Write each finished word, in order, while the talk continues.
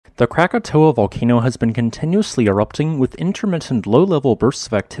The Krakatoa volcano has been continuously erupting with intermittent low-level bursts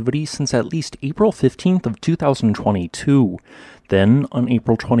of activity since at least April 15th of 2022. Then, on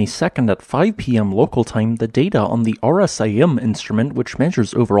April 22nd at 5 p.m. local time, the data on the RSIM instrument, which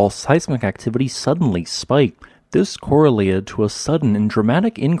measures overall seismic activity, suddenly spiked. This correlated to a sudden and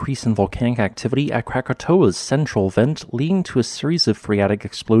dramatic increase in volcanic activity at Krakatoa's central vent, leading to a series of phreatic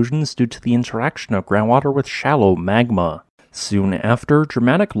explosions due to the interaction of groundwater with shallow magma. Soon after,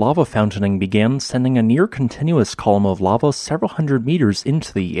 dramatic lava fountaining began, sending a near-continuous column of lava several hundred meters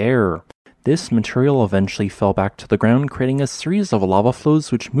into the air. This material eventually fell back to the ground, creating a series of lava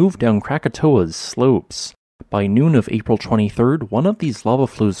flows which moved down Krakatoa's slopes. By noon of April 23rd, one of these lava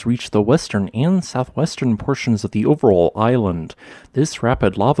flows reached the western and southwestern portions of the overall island. This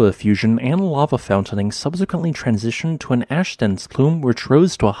rapid lava effusion and lava fountaining subsequently transitioned to an ash-dense plume which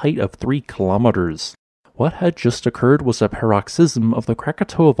rose to a height of 3 kilometers. What had just occurred was a paroxysm of the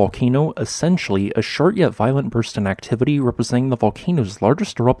Krakatoa volcano, essentially a short yet violent burst in activity representing the volcano's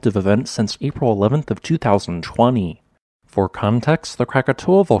largest eruptive event since April 11th of 2020. For context, the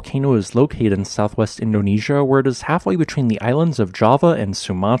Krakatoa volcano is located in southwest Indonesia, where it is halfway between the islands of Java and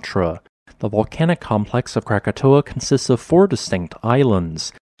Sumatra. The volcanic complex of Krakatoa consists of 4 distinct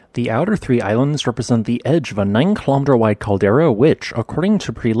islands. The outer 3 islands represent the edge of a 9-kilometer-wide caldera which, according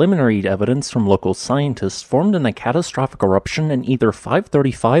to preliminary evidence from local scientists, formed in a catastrophic eruption in either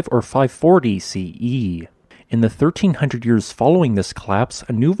 535 or 540 CE. In the 1300 years following this collapse,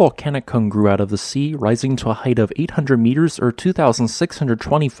 a new volcanic cone grew out of the sea, rising to a height of 800 meters or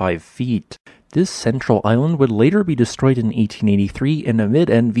 2,625 feet. This central island would later be destroyed in 1883 in a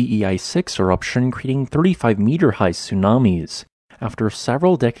mid-NVEI-6 eruption, creating 35-meter-high tsunamis. After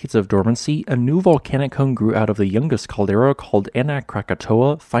several decades of dormancy, a new volcanic cone grew out of the youngest caldera called Anak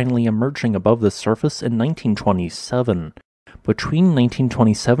Krakatoa, finally emerging above the surface in 1927. Between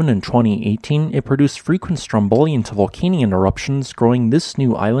 1927 and 2018, it produced frequent strombolian to Volcanian eruptions, growing this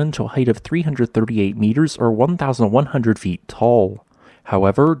new island to a height of 338 meters or 1,100 feet tall.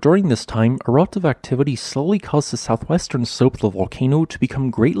 However, during this time, eruptive activity slowly caused the southwestern slope of the volcano to become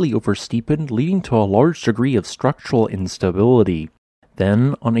greatly oversteepened, leading to a large degree of structural instability.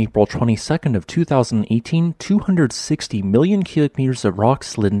 Then, on April 22nd of 2018, 260 million cubic meters of rock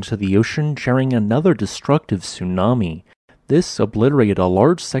slid into the ocean, generating another destructive tsunami. This obliterated a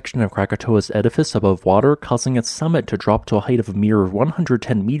large section of Krakatoa's edifice above water, causing its summit to drop to a height of a mere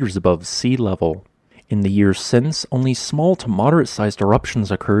 110 meters above sea level. In the years since, only small to moderate-sized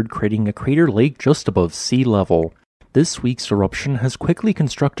eruptions occurred, creating a crater lake just above sea level. This week's eruption has quickly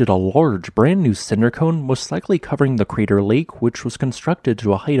constructed a large, brand-new cinder cone, most likely covering the crater lake, which was constructed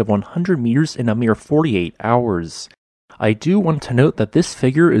to a height of 100 meters in a mere 48 hours. I do want to note that this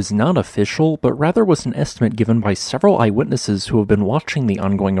figure is not official, but rather was an estimate given by several eyewitnesses who have been watching the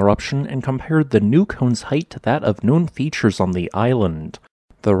ongoing eruption and compared the new cone's height to that of known features on the island.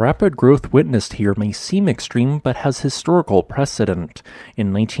 The rapid growth witnessed here may seem extreme, but has historical precedent.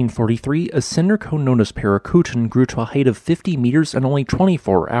 In 1943, a cinder cone known as Parakutan grew to a height of 50 meters in only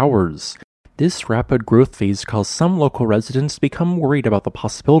 24 hours. This rapid growth phase caused some local residents to become worried about the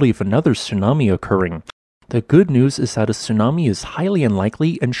possibility of another tsunami occurring. The good news is that a tsunami is highly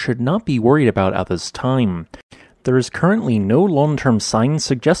unlikely and should not be worried about at this time. There is currently no long-term signs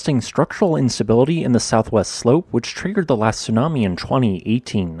suggesting structural instability in the southwest slope, which triggered the last tsunami in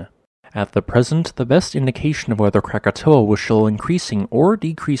 2018. At the present, the best indication of whether Krakatoa will show increasing or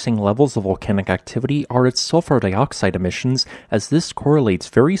decreasing levels of volcanic activity are its sulfur dioxide emissions, as this correlates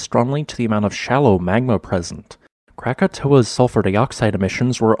very strongly to the amount of shallow magma present. Krakatoa's sulfur dioxide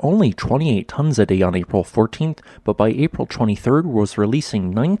emissions were only 28 tons a day on April 14th, but by April 23rd was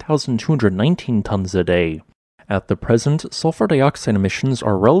releasing 9,219 tons a day. At the present, sulfur dioxide emissions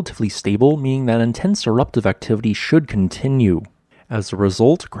are relatively stable, meaning that intense eruptive activity should continue. As a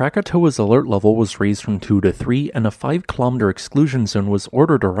result, Krakatoa's alert level was raised from 2 to 3, and a 5-kilometer exclusion zone was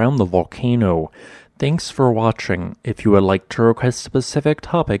ordered around the volcano. Thanks for watching. If you would like to request a specific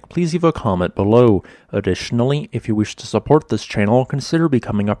topic, please leave a comment below. Additionally, if you wish to support this channel, consider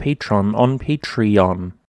becoming a patron on Patreon.